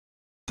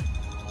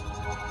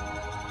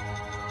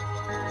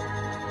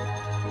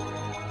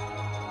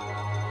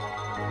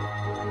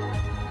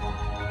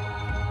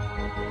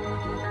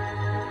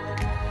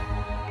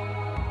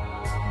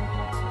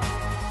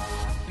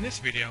this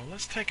video,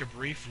 let's take a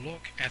brief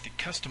look at the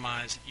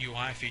Customize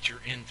UI feature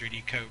in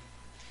 3D Coat.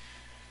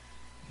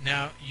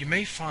 Now, you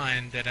may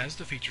find that as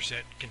the feature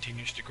set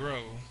continues to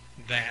grow,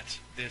 that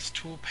this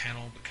tool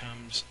panel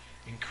becomes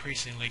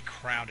increasingly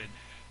crowded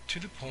to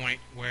the point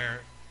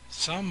where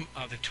some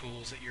of the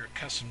tools that you're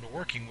accustomed to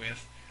working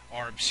with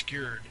are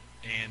obscured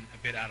and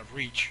a bit out of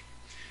reach.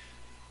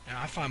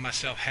 Now, I find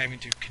myself having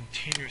to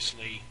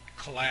continuously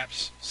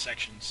collapse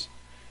sections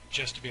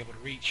just to be able to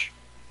reach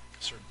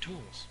certain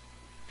tools.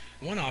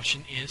 One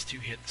option is to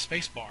hit the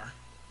space bar,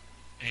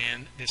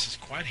 and this is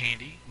quite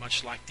handy,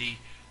 much like the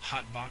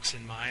hotbox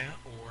in Maya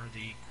or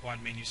the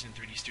quad menus in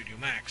 3D Studio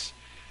Max.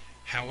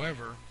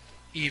 However,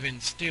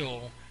 even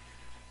still,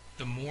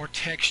 the more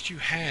text you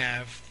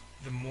have,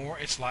 the more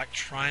it's like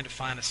trying to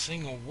find a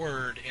single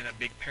word in a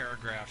big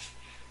paragraph.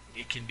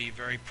 It can be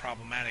very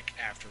problematic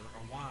after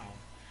a while.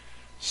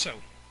 So,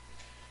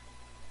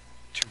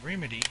 to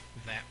remedy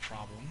that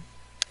problem,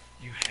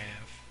 you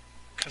have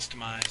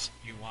Customize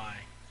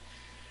UI.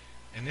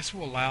 And this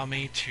will allow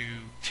me to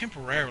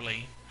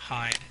temporarily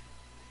hide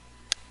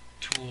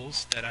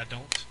tools that I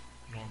don't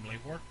normally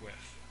work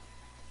with.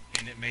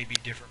 And it may be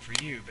different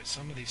for you, but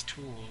some of these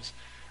tools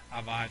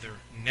I've either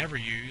never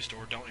used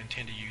or don't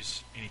intend to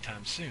use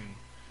anytime soon.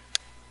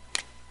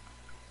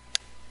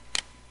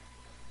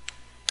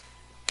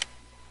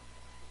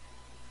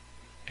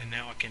 And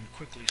now I can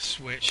quickly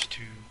switch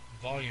to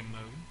volume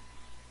mode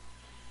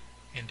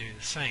and do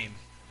the same.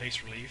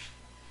 Base relief,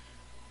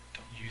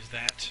 don't use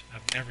that.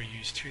 I've never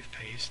used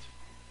toothpaste.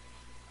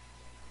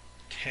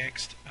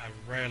 Text, I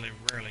rarely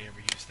ever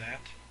use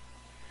that.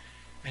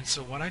 And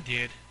so what I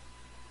did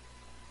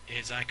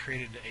is I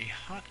created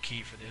a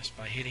hotkey for this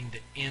by hitting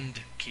the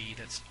End key,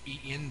 that's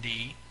END,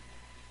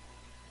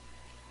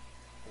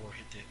 or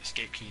hit the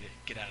escape key to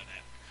get out of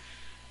that.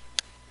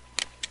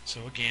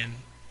 So again,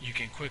 you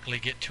can quickly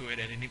get to it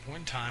at any point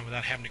in time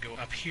without having to go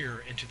up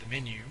here into the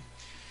menu,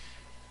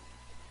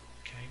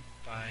 okay,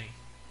 by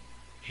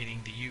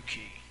hitting the U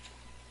key.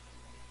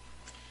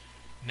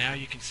 Now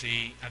you can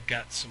see I've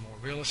got some more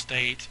real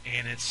estate,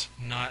 and it's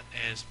not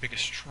as big a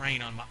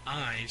strain on my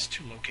eyes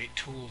to locate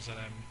tools that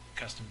I'm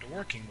accustomed to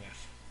working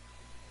with.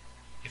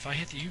 If I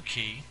hit the U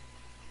key,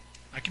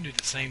 I can do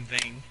the same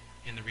thing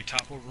in the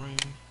retopo room,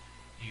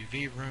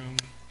 UV room,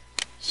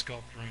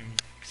 sculpt room,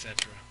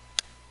 etc.,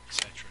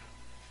 etc.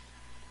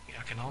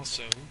 I can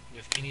also,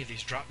 with any of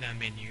these drop-down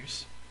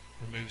menus,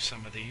 remove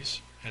some of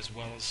these, as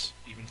well as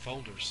even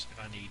folders if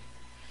I need.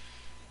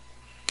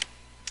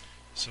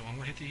 So I'm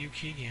going to hit the U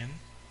key again.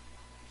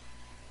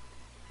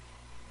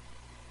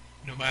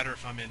 No matter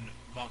if I'm in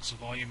voxel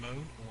volume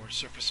mode or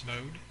surface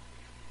mode,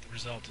 the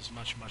result is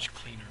much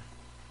cleaner.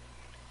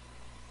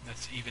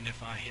 That's even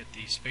if I hit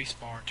the space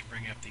bar to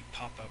bring up the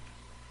pop-up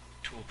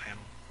tool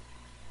panel.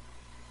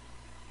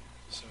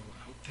 So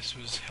I hope this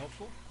was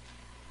helpful,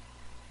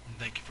 and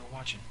thank you for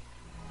watching.